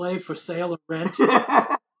is your slave for sale or rent?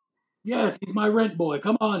 Yes, he's my rent boy.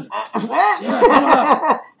 Come on. What? Yeah, come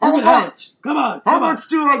on. How much? Come on. How much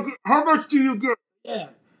do I get? How much do you get? Yeah,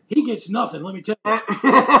 he gets nothing. Let me tell you.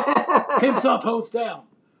 Pimps up, hoes down.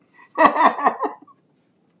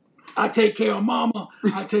 I take care of Mama.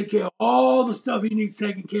 I take care of all the stuff he needs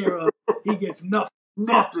taken care of. He gets nothing.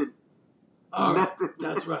 Nothing. All right,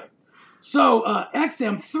 that's right. So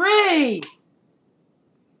XM3.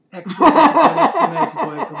 Exclamation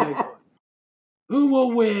point. Who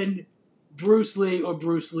will win, Bruce Lee or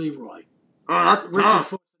Bruce Leroy? Oh, that's Richard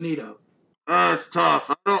tough. Fornito. That's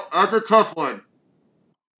tough. That's a tough one.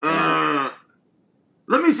 Let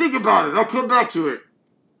me think about it. I'll come back to it.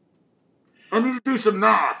 I need to do some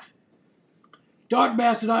math. Dark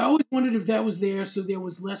Bastard, I always wondered if that was there so there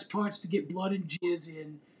was less parts to get blood and jizz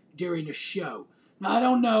in during a show. Now, I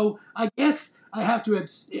don't know. I guess I have to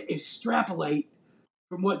extrapolate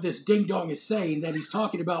from what this ding-dong is saying that he's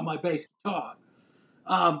talking about my bass guitar.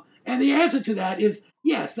 And the answer to that is,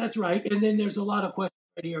 yes, that's right. And then there's a lot of questions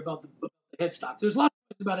right here about the headstocks. There's a lot of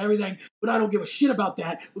questions about everything, but I don't give a shit about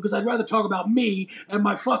that because I'd rather talk about me and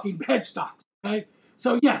my fucking headstocks, okay?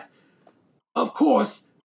 So, yes, of course,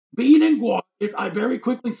 being in GWAR, I very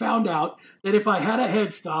quickly found out that if I had a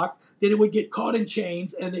headstock, then it would get caught in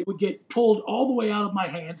chains and they would get pulled all the way out of my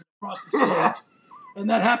hands across the stage. And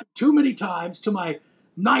that happened too many times to my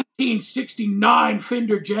 1969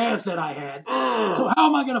 Fender Jazz that I had. So how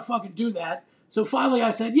am I going to fucking do that? So finally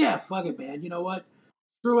I said, yeah, fuck it, man. You know what?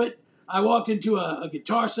 Screw it. I walked into a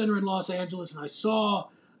Guitar Center in Los Angeles and I saw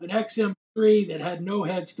an XM3 that had no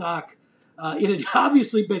headstock. It had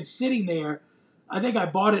obviously been sitting there. I think I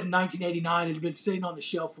bought it in 1989. It had been sitting on the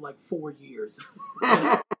shelf for like 4 years.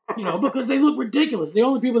 Because they look ridiculous. The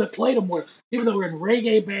only people that played them were people that were in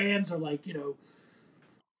reggae bands or like,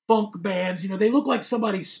 funk bands. They look like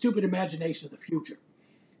somebody's stupid imagination of the future.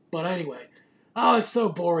 But anyway, it's so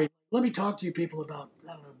boring. Let me talk to you people about,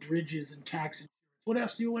 I don't know, bridges and taxes. What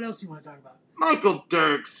else do you want to talk about? Michael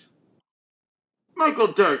Dirks,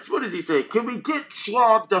 what did he say? Can we get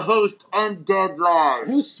Schwab to host Undead Live?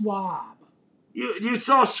 Who's Schwab? You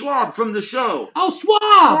saw Schwab from the show. Oh,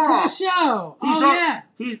 Schwab from the show.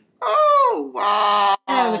 Oh, wow.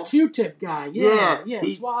 Yeah, the Q-tip guy. Yeah,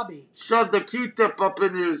 Swabby. Shoved the Q-tip up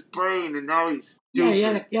into his brain, and now he's stupid.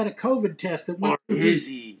 Yeah, he had a COVID test that went. Or is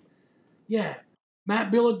he? Yeah.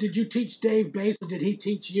 Matt Billick, did you teach Dave bass, or did he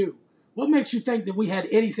teach you? What makes you think that we had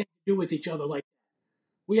anything to do with each other like that?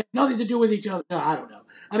 We had nothing to do with each other. No, I don't know.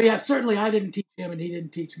 I mean, certainly I didn't teach him, and he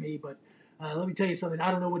didn't teach me, but let me tell you something.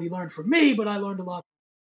 I don't know what he learned from me, but I learned a lot.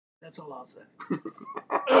 That's all I'll say.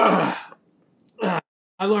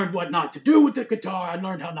 I learned what not to do with the guitar. I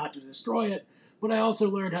learned how not to destroy it. But I also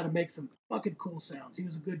learned how to make some fucking cool sounds. He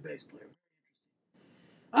was a good bass player.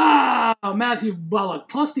 Matthew Bullock.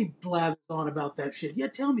 Plus he blathers on about that shit. Yeah,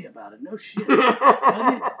 tell me about it. No shit.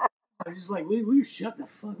 I'm just like, will you shut the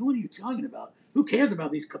fuck? What are you talking about? Who cares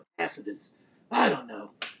about these capacitors? I don't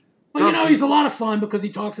know. But you know, he's a lot of fun because he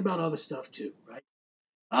talks about other stuff too, right?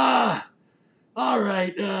 All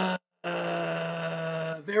right.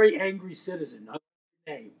 Very angry citizen.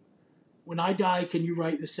 Name. When I die, can you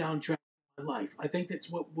write the soundtrack of my life? I think that's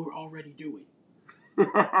what we're already doing.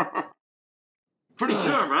 Pretty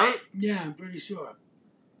sure, right? Yeah, I'm pretty sure.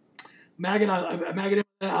 Maggot,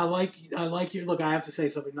 I like you. Look, I have to say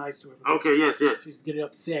something nice to her. Okay, yes. She's getting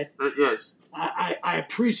upset. Yes. I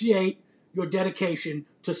appreciate your dedication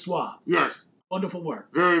to SWAT. Yes. Wonderful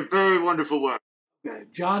work. Very, very wonderful work. Okay.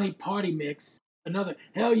 Johnny Party Mix. Another.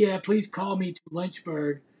 Hell yeah, please call me to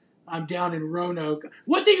Lynchburg. I'm down in Roanoke.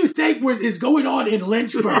 What do you think is going on in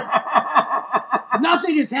Lynchburg?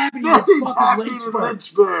 Nothing is happening in fucking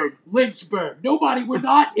Lynchburg. Lynchburg. Nobody, we're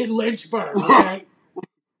not in Lynchburg, okay?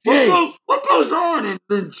 What goes on in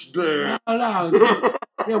Lynchburg? I don't know.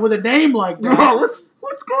 Yeah, with a name like that. No,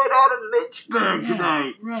 what's going on in Lynchburg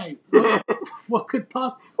tonight? Right. What could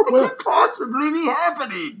possibly be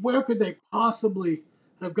happening? Where could they possibly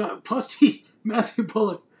have got? Plus, Matthew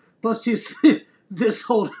Bullock. Plus, this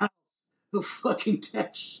whole house of fucking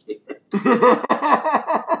tech shit.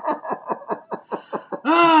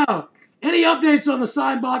 Oh, any updates on the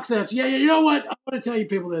signed box sets? Yeah, you know what? I want to tell you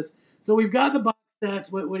people this. So we've got the box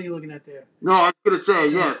sets. What are you looking at there? No, I was going to say,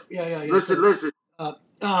 yes. Yeah. Listen.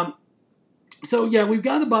 So, yeah, we've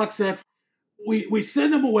got the box sets. We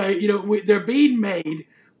send them away. You know, they're being made,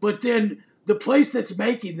 but then the place that's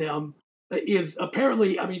making them is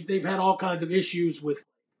apparently, I mean, they've had all kinds of issues with,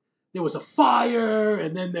 there was a fire,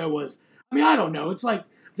 and then there was, I mean, I don't know. It's like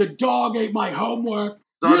the dog ate my homework.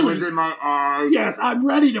 Sun was in my eyes. Yes, I'm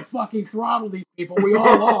ready to fucking throttle these people. We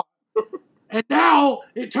all are. And now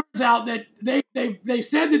it turns out that they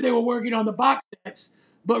said that they were working on the box sets,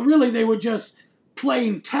 but really they were just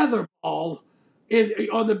playing tetherball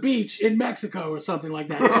on the beach in Mexico or something like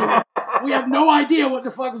that. So we have no idea what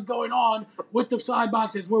the fuck is going on with the side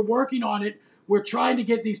boxes. We're working on it. We're trying to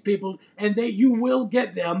get these people, and you will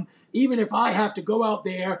get them, even if I have to go out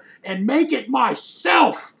there and make it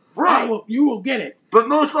myself. Right. You will get it. But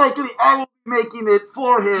most likely I will be making it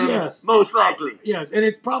for him. Yes. Most likely. Yes, and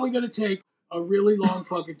it's probably going to take a really long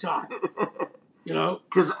fucking time. You know?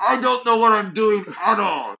 Because I don't know what I'm doing at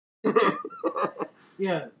all.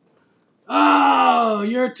 Yeah. Oh,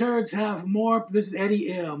 your turds have more. This is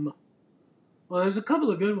Eddie M. Well, there's a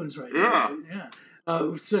couple of good ones right here. Yeah.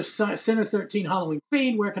 So Center 13 Halloween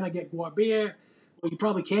Fiend. Where can I get GWAR beer? Well, you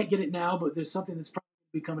probably can't get it now, but there's something that's probably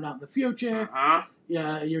going to be coming out in the future.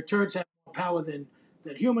 Yeah, your turds have more power than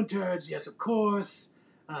human turds. Yes, of course.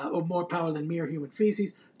 Or more power than mere human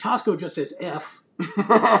feces. Tosco just says F.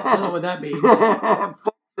 I don't know what that means.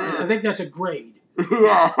 I think that's a grade.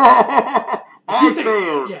 Yeah. I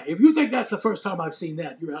failed. Yeah, if you think that's the first time I've seen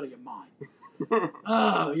that, you're out of your mind.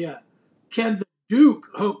 Oh, yeah. Can the Duke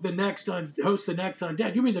host the next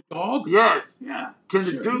Undead? You mean the dog? Yes. Yeah. Can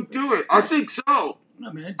the Duke do it? I think so. Oh,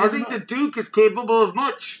 man, I think the Duke is capable of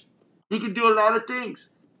much. He can do a lot of things.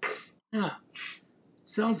 Yeah.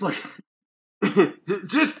 Sounds like...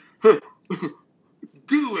 Just do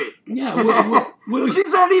it. Yeah.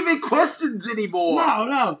 These aren't even questions anymore.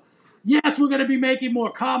 No. Yes, we're going to be making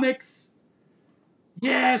more comics.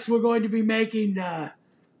 Yes, we're going to be making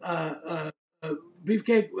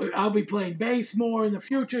Beefcake. I'll be playing bass more in the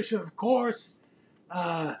future, so of course.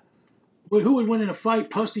 Who would win in a fight,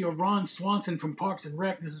 Pusty or Ron Swanson from Parks and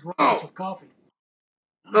Rec? This is Ron with coffee.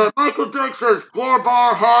 Michael Dirk says GWAR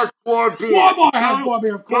Bar has GWAR beer. GWAR Bar has GWAR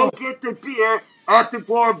beer, of course. Go get the beer at the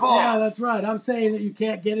GWAR Bar. Yeah, that's right. I'm saying that you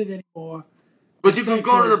can't get it anymore. But you can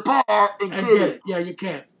go to the bar and get it. Yeah, you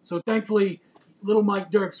can. So thankfully, little Mike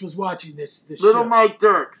Dirks was watching this Little show. Mike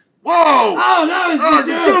Dirks. Whoa! Oh, no, it's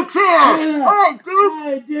the Duke's here! Yeah. Hi, Duke!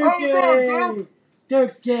 Hi, Duke! How you doing,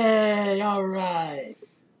 Duke? Duke! All right.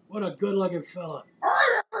 What a good-looking fella.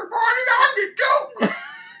 Hi, everybody, I'm the Duke!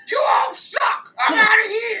 You all suck! I'm out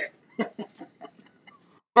of here!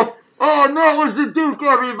 Oh, no, it's the Duke,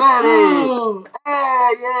 everybody! Oh,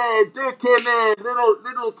 yeah, Duke came in.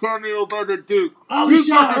 Little cameo by the Duke. You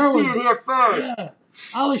got to see it here first. Yeah.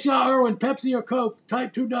 Ollie Shaw Irwin, Pepsi or Coke,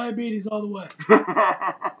 type 2 diabetes all the way.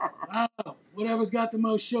 I don't know. Whatever's got the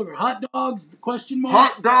most sugar. Hot dogs, question mark?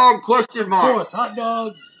 Hot dog, question mark. Of course, hot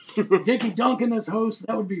dogs. Dickie Duncan as host,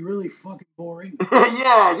 that would be really fucking boring.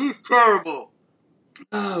 Yeah, he's terrible.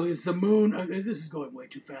 Oh, is the moon... this is going way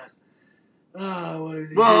too fast. What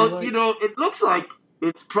is it? Well, you know, it looks like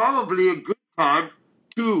it's probably a good time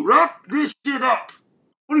to wrap this shit up.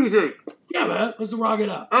 What do you think? Yeah, man. Let's rock it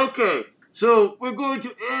up. Okay, so we're going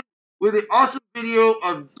to end with an awesome video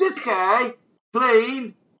of this guy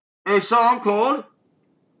playing a song called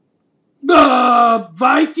The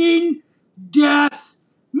Viking Death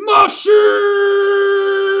Machine!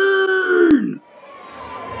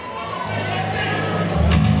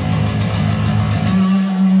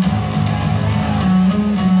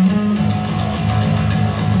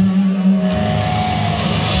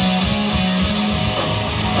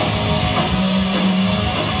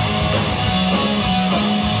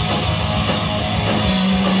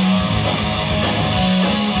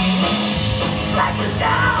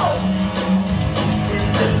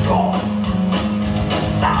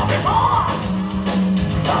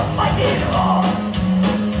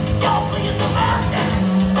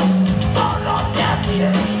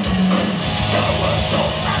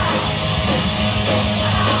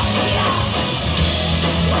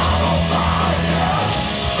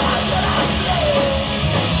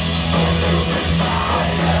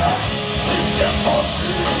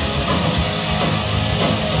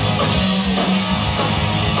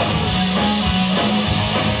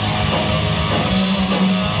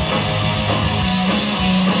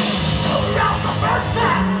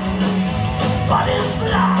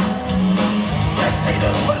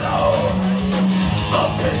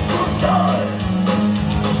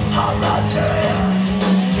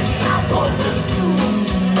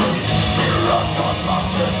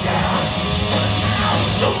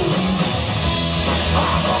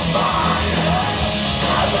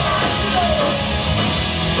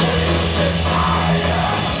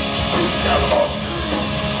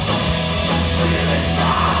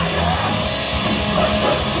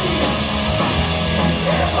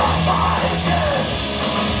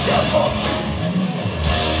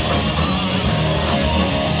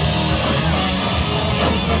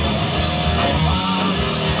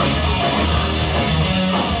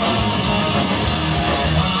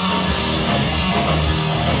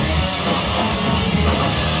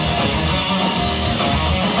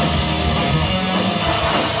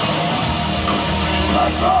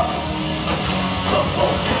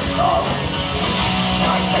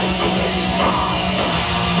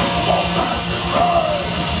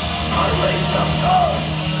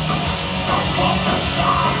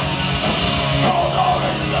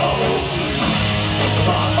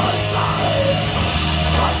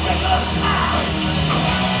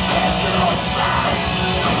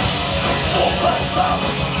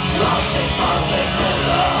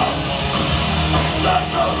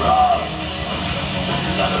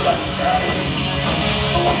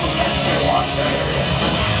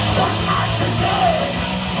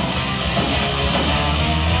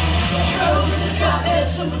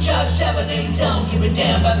 Supercharged traveling, don't give a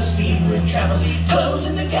damn about the speed we're traveling.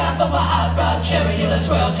 Closing the gap on my hot rod cherry, and I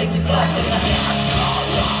swear I'll take the gap in the ass.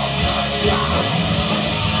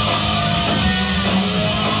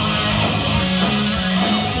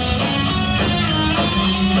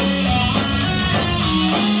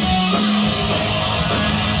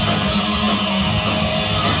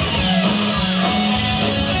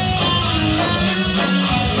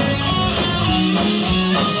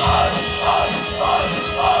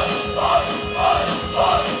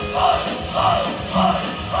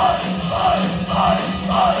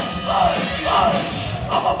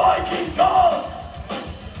 I'm a Viking god.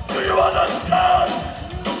 Do you understand?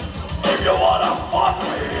 If you wanna fuck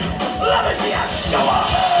me, let me see a show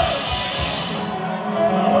of it.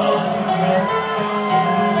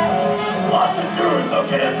 Lots of dudes,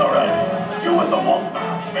 okay, it's alright. You with the wolf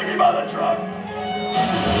mask, maybe by the truck.